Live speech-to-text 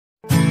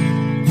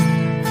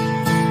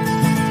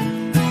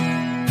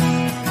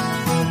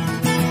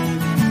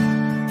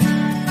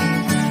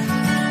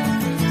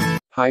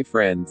Hi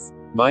friends.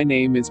 My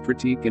name is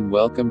Pratik and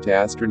welcome to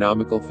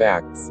Astronomical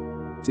Facts.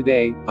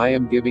 Today, I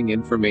am giving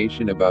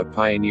information about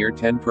Pioneer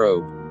 10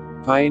 probe.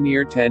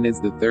 Pioneer 10 is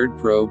the third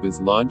probe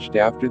is launched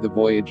after the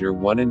Voyager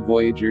 1 and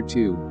Voyager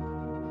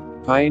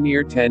 2.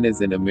 Pioneer 10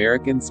 is an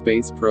American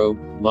space probe,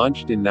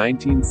 launched in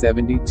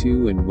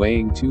 1972 and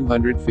weighing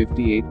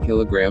 258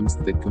 kilograms,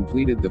 that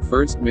completed the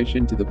first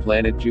mission to the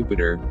planet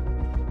Jupiter.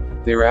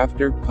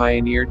 Thereafter,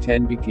 Pioneer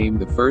 10 became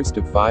the first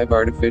of 5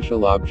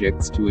 artificial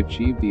objects to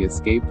achieve the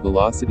escape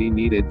velocity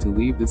needed to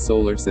leave the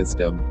solar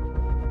system.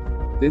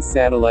 This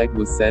satellite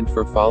was sent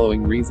for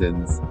following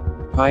reasons.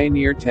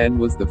 Pioneer 10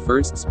 was the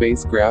first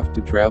spacecraft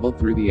to travel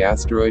through the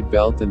asteroid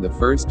belt and the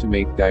first to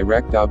make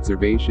direct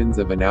observations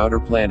of an outer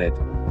planet.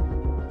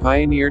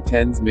 Pioneer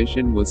 10's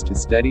mission was to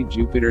study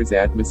Jupiter's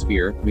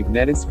atmosphere,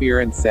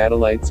 magnetosphere and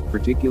satellites,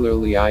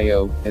 particularly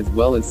Io, as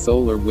well as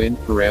solar wind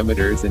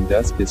parameters and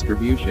dust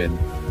distribution.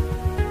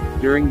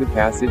 During the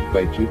passage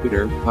by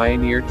Jupiter,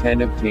 Pioneer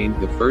 10 obtained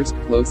the first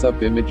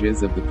close-up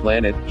images of the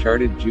planet,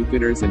 charted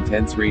Jupiter's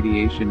intense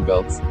radiation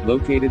belts,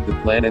 located the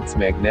planet's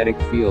magnetic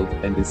field,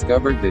 and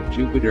discovered that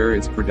Jupiter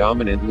is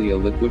predominantly a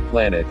liquid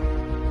planet.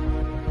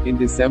 In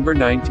December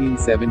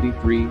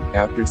 1973,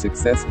 after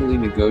successfully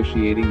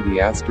negotiating the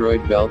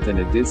asteroid belt and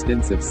a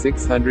distance of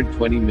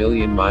 620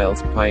 million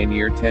miles,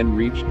 Pioneer 10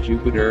 reached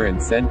Jupiter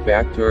and sent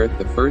back to Earth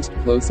the first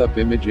close-up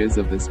images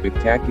of the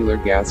spectacular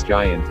gas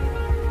giant.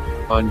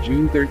 On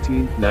June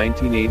 13,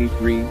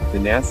 1983, the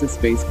NASA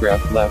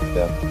spacecraft left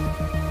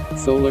the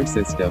solar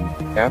system.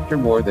 After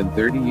more than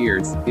 30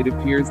 years, it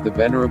appears the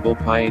venerable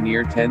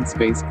Pioneer 10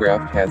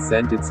 spacecraft has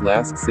sent its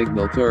last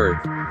signal to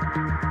Earth.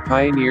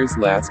 Pioneer's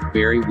last,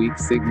 very weak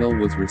signal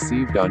was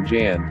received on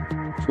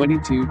Jan.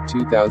 22,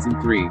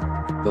 2003.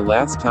 The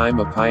last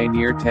time a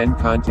Pioneer 10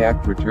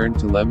 contact returned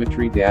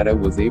telemetry data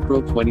was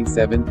April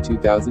 27,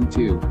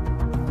 2002.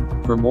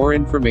 For more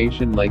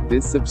information like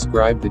this,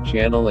 subscribe the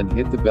channel and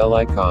hit the bell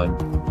icon.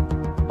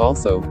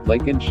 Also,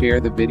 like and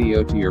share the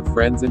video to your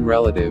friends and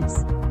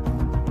relatives.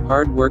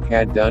 Hard work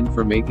had done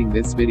for making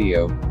this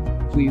video.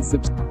 Please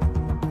subscribe.